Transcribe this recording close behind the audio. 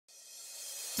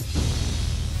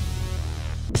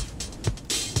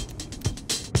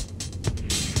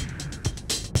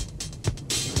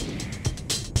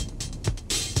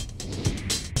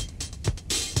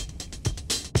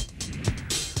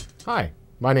Hi,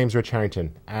 my name's Rich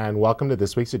Harrington, and welcome to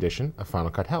this week's edition of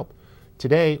Final Cut Help.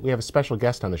 Today, we have a special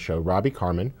guest on the show, Robbie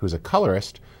CARMAN, who's a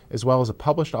colorist, as well as a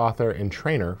published author and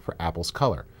trainer for Apple's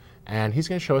Color. And he's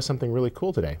going to show us something really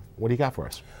cool today. What do you got for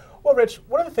us? Well, Rich,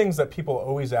 one of the things that people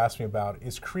always ask me about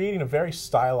is creating a very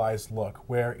stylized look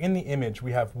where in the image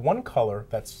we have one color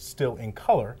that's still in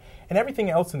color and everything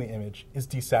else in the image is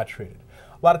desaturated.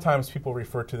 A lot of times people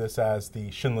refer to this as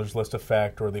the Schindler's List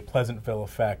effect or the Pleasantville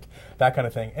effect, that kind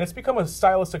of thing. And it's become a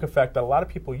stylistic effect that a lot of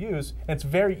people use, and it's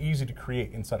very easy to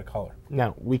create inside of color.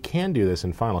 Now, we can do this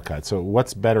in Final Cut, so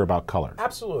what's better about color?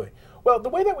 Absolutely. Well, the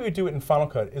way that we would do it in Final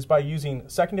Cut is by using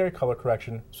secondary color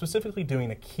correction, specifically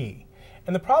doing a key.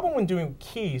 And the problem when doing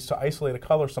keys to isolate a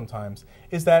color sometimes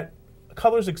is that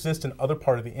colors exist in other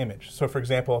part of the image. So for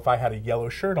example, if I had a yellow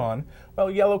shirt on, well,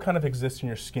 yellow kind of exists in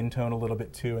your skin tone a little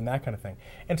bit too, and that kind of thing.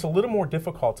 And it's a little more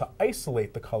difficult to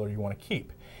isolate the color you want to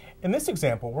keep. In this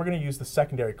example, we're going to use the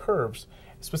secondary curves,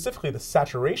 specifically the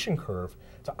saturation curve,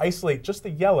 to isolate just the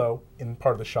yellow in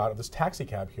part of the shot of this taxi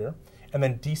cab here, and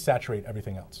then desaturate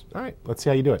everything else. All right, let's see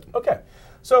how you do it. Okay,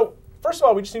 so first of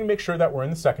all, we just need to make sure that we're in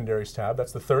the secondaries tab.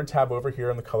 That's the third tab over here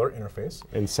in the color interface.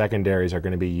 And secondaries are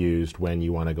going to be used when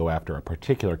you want to go after a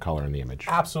particular color in the image.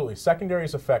 Absolutely.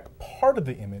 Secondaries affect part of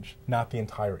the image, not the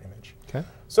entire image. Okay.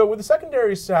 So with the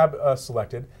secondaries tab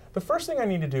selected, the first thing I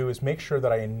need to do is make sure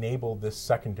that I enable this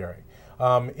secondary.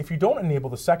 If you don't enable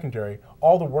the secondary,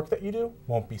 all the work that you do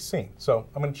won't be seen. So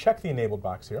I'm going to check the enabled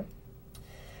box here.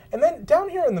 And then down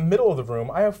here in the middle of the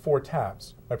room, I have 4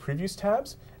 tabs, my previews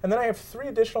tabs, and then I have 3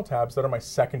 additional tabs that are my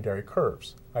secondary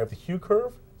curves. I have the hue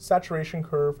curve, saturation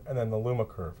curve, and then the luma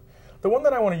curve. The one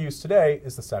that I want to use today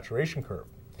is the saturation curve.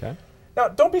 Okay. Now,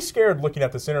 don't be scared looking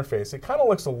at this interface. It kind of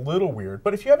looks a little weird,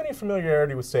 but if you have any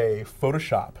familiarity with, say,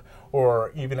 Photoshop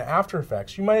or even After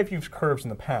Effects, you might have used curves in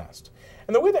the past.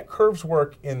 And the way that curves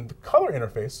work in the color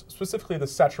interface, specifically the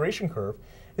saturation curve,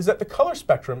 is that the color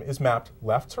spectrum is mapped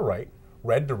left to right,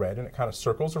 red to red, and it kind of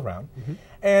circles around.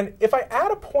 And if I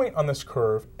add a point on this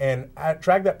curve and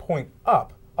drag that point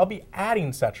up, I'll be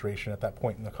adding saturation at that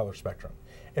point in the color spectrum.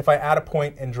 If I add a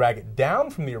point and drag it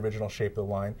down from the original shape of the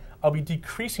line, I'll be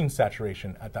decreasing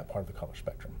saturation at that part of the color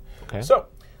spectrum. Okay. So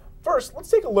first,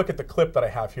 let's take a look at the clip that I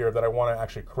have here that I want to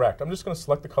actually correct. I'm just going to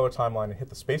select the color timeline and hit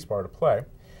the space bar to play.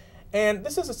 And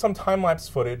this is some time-lapse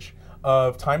footage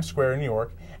of Times Square in New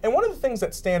York. And one of the things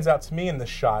that stands out to me in this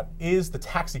shot is the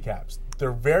taxi cabs.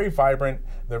 They're very vibrant,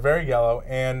 they're very yellow,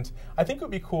 and I think it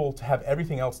would be cool to have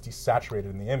everything else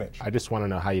desaturated in the image. I just want to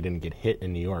know how you didn't get hit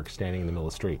in New York standing in the middle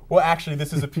of the street. Well, actually,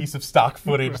 this is a piece of stock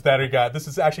footage that I got.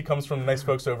 This actually comes from the nice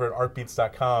folks over at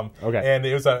artbeats.com, okay. And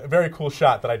it was a very cool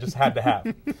shot that I just had to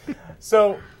have.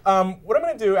 So what I'm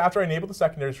going to do after I enable the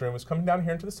secondaries room is come down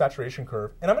here into the saturation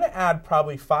curve, and I'm going to add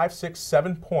probably 5, 6,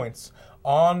 7 points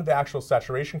on the actual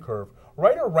saturation curve,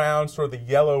 right around sort of the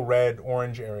yellow, red,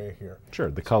 orange area here.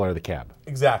 Sure, the color of the cab.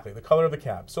 Exactly, the color of the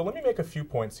cab. So let me make a few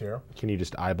points here. Can you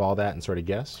just eyeball that and sort of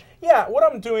guess? Yeah, what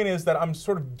I'm doing is that I'm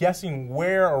sort of guessing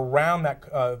where around that,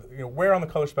 where on the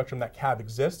color spectrum that cab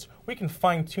exists. We can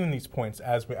fine-tune these points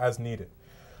as needed.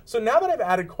 So now that I've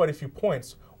added quite a few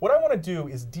points, what I want to do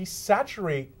is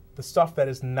desaturate the stuff that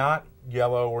is not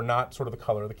yellow or not sort of the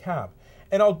color of the cab.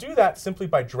 And I'll do that simply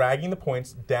by dragging the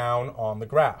points down on the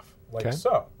graph, like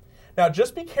so. Now,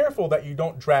 just be careful that you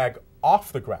don't drag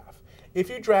off the graph. If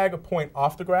you drag a point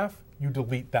off the graph, you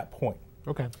delete that point.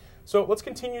 Okay. So let's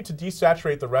continue to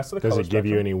desaturate the rest of the color spectrum. Does it give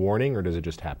you any warning, or does it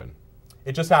just happen?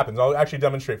 It just happens. I'll actually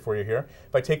demonstrate for you here.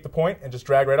 If I take the point and just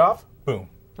drag right off, boom,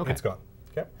 it's gone.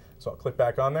 Okay. So I'll click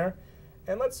back on there,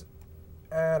 and let's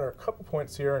add a couple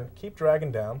points here and keep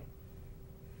dragging down.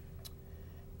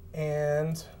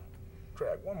 And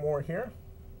drag one more here.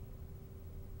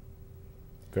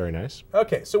 Very nice.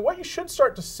 Okay, so what you should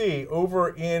start to see over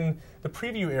in the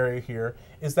preview area here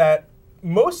is that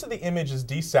most of the image is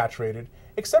desaturated,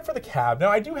 except for the cab. Now,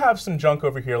 I do have some junk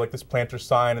over here, like this planter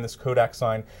sign and this Kodak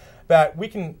sign, that we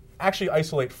can actually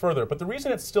isolate further. But the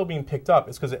reason it's still being picked up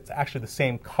is because it's actually the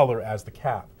same color as the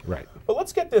cab. Right. But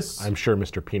let's get this... I'm sure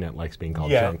Mr. Peanut likes being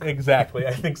called junk. Yeah, exactly.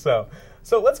 I think so.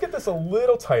 So let's get this a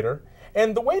little tighter.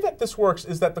 And the way that this works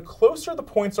is that the closer the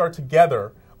points are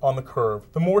together on the curve,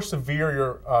 the more severe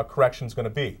your correction is going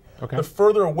to be. Okay. The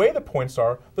further away the points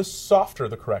are, the softer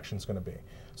the correction is going to be.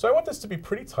 So I want this to be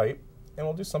pretty tight, and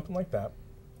we'll do something like that.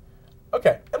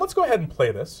 Okay, and let's go ahead and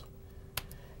play this.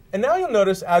 And now you'll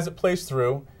notice as it plays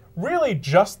through, really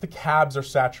just the cabs are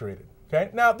saturated. Okay?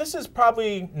 Now this is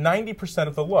probably 90%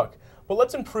 of the look, but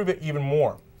let's improve it even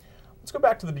more. Let's go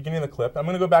back to the beginning of the clip. I'm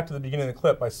going to go back to the beginning of the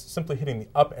clip by simply hitting the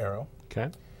up arrow.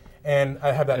 Okay. And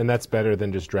I have that. And that's better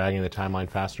than just dragging the timeline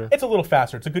faster? It's a little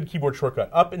faster. It's a good keyboard shortcut.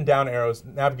 Up and down arrows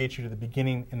navigate you to the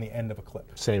beginning and the end of a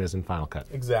clip. Same as in Final Cut.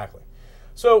 Exactly.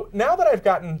 So now that I've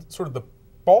gotten sort of the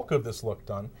bulk of this look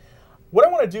done, what I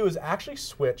want to do is actually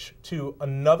switch to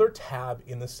another tab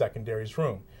in the secondaries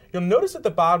room. You'll notice at the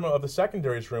bottom of the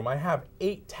secondaries room I have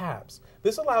 8 tabs.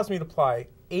 This allows me to apply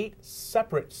 8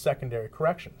 separate secondary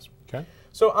corrections. Okay.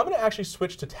 So I'm going to actually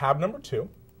switch to tab number 2.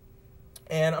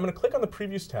 And I'm going to click on the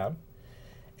Previews tab.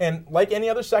 And like any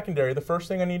other secondary, the first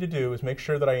thing I need to do is make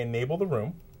sure that I enable the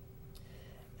room.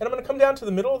 And I'm going to come down to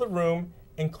the middle of the room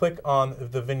and click on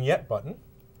the Vignette button.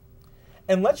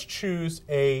 And let's choose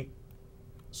a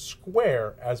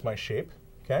square as my shape.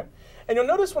 Okay? And you'll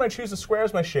notice when I choose a square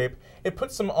as my shape, it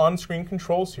puts some on-screen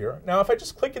controls here. Now, if I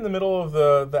just click in the middle of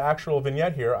the actual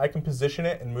vignette here, I can position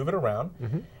it and move it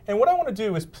around. And what I want to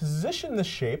do is position the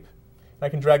shape. I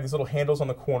can drag these little handles on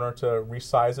the corner to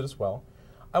resize it as well.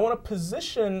 I want to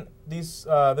position these,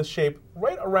 this shape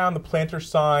right around the planter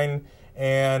sign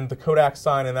and the Kodak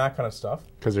sign and that kind of stuff.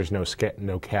 Because there's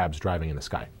no cabs driving in the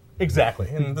sky. Exactly,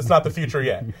 and that's not the future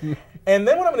yet. And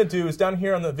then what I'm going to do is down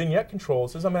here on the vignette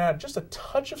controls is I'm going to add just a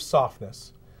touch of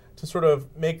softness to sort of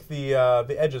make the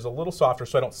edges a little softer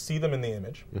so I don't see them in the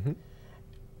image.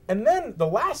 And then the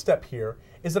last step here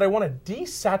is that I want to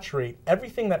desaturate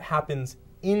everything that happens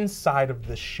inside of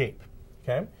this shape.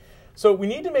 Okay? So we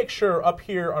need to make sure up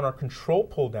here on our control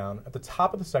pull down at the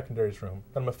top of the secondaries room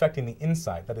that I'm affecting the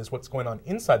inside, that is what's going on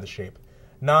inside the shape,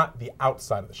 not the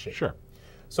outside of the shape. Sure.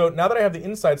 So now that I have the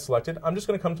inside selected, I'm just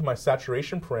going to come to my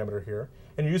saturation parameter here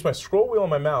and use my scroll wheel on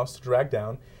my mouse to drag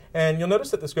down. And you'll notice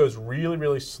that this goes really,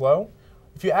 really slow.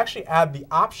 If you actually add the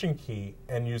Option key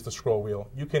and use the scroll wheel,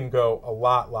 you can go a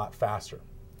lot faster.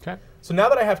 Okay. So now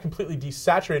that I have completely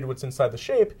desaturated what's inside the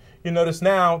shape, you'll notice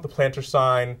now the planter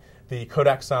sign, the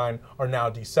Kodak sign are now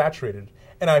desaturated,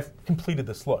 and I've completed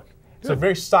this look. It's a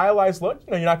very stylized look.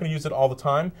 You know, you're not going to use it all the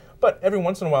time, but every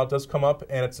once in a while it does come up,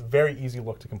 and it's a very easy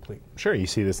look to complete. Sure, you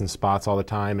see this in spots all the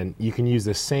time, and you can use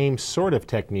the same sort of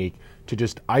technique to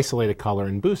just isolate a color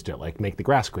and boost it, like make the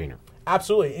grass greener.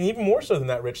 Absolutely, and even more so than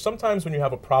that, Rich, sometimes when you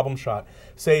have a problem shot,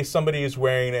 say somebody is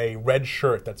wearing a red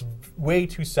shirt that's way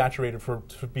too saturated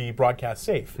to be broadcast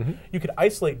safe, you could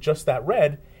isolate just that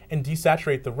red and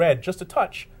desaturate the red just a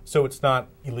touch so it's not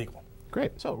illegal.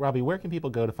 Great. So, Robbie, where can people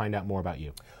go to find out more about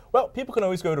you? Well, people can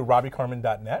always go to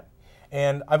robbiecarman.net,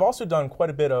 and I've also done quite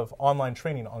a bit of online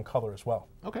training on color as well.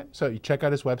 Okay, so you check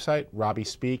out his website, Robbie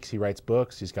Speaks. He writes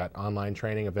books. He's got online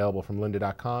training available from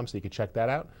lynda.com, so you can check that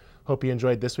out. Hope you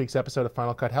enjoyed this week's episode of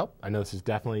Final Cut Help. I know this is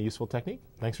definitely a useful technique.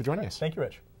 Thanks for joining us. Thank you,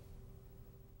 Rich.